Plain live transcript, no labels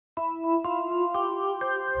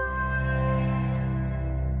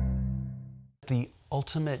The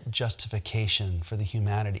ultimate justification for the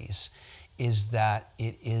humanities is that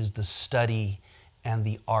it is the study and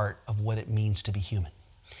the art of what it means to be human.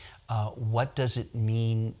 What does it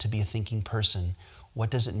mean to be a thinking person? What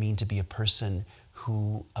does it mean to be a person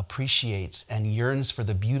who appreciates and yearns for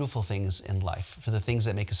the beautiful things in life, for the things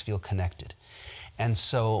that make us feel connected? And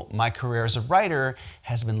so my career as a writer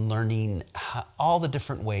has been learning all the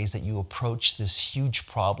different ways that you approach this huge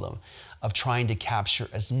problem of trying to capture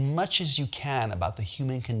as much as you can about the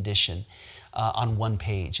human condition on one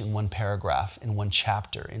page, in one paragraph, in one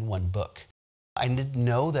chapter, in one book. I didn't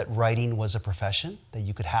know that writing was a profession that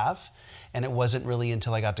you could have, and it wasn't really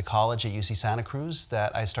until I got to college at UC Santa Cruz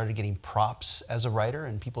that I started getting props as a writer,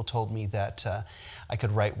 and people told me that I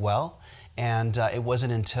could write well. And it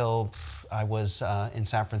wasn't until I was in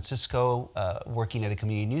San Francisco working at a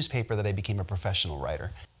community newspaper that I became a professional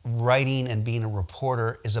writer. Writing and being a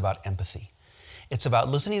reporter is about empathy. It's about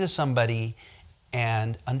listening to somebody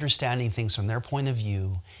and understanding things from their point of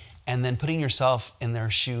view and then putting yourself in their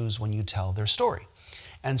shoes when you tell their story.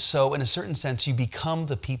 And so in a certain sense, you become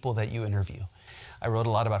the people that you interview. I wrote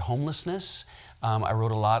a lot about homelessness. I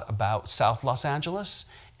wrote a lot about South Los Angeles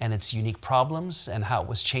and its unique problems and how it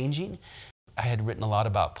was changing. I had written a lot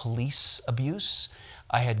about police abuse.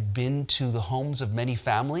 I had been to the homes of many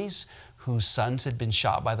families whose sons had been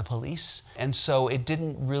shot by the police. And so it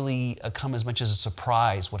didn't really come as much as a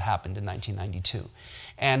surprise what happened in 1992.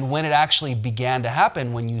 And when it actually began to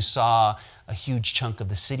happen, when you saw a huge chunk of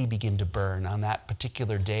the city begin to burn on that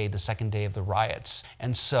particular day, the second day of the riots.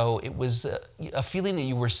 And so it was a feeling that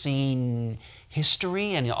you were seeing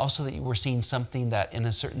history and also that you were seeing something that in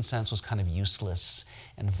a certain sense was kind of useless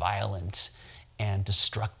and violent and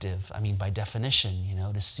destructive. I mean, by definition, you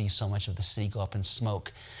know, to see so much of the city go up in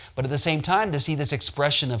smoke. But at the same time, to see this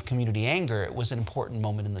expression of community anger, it was an important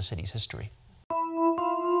moment in the city's history.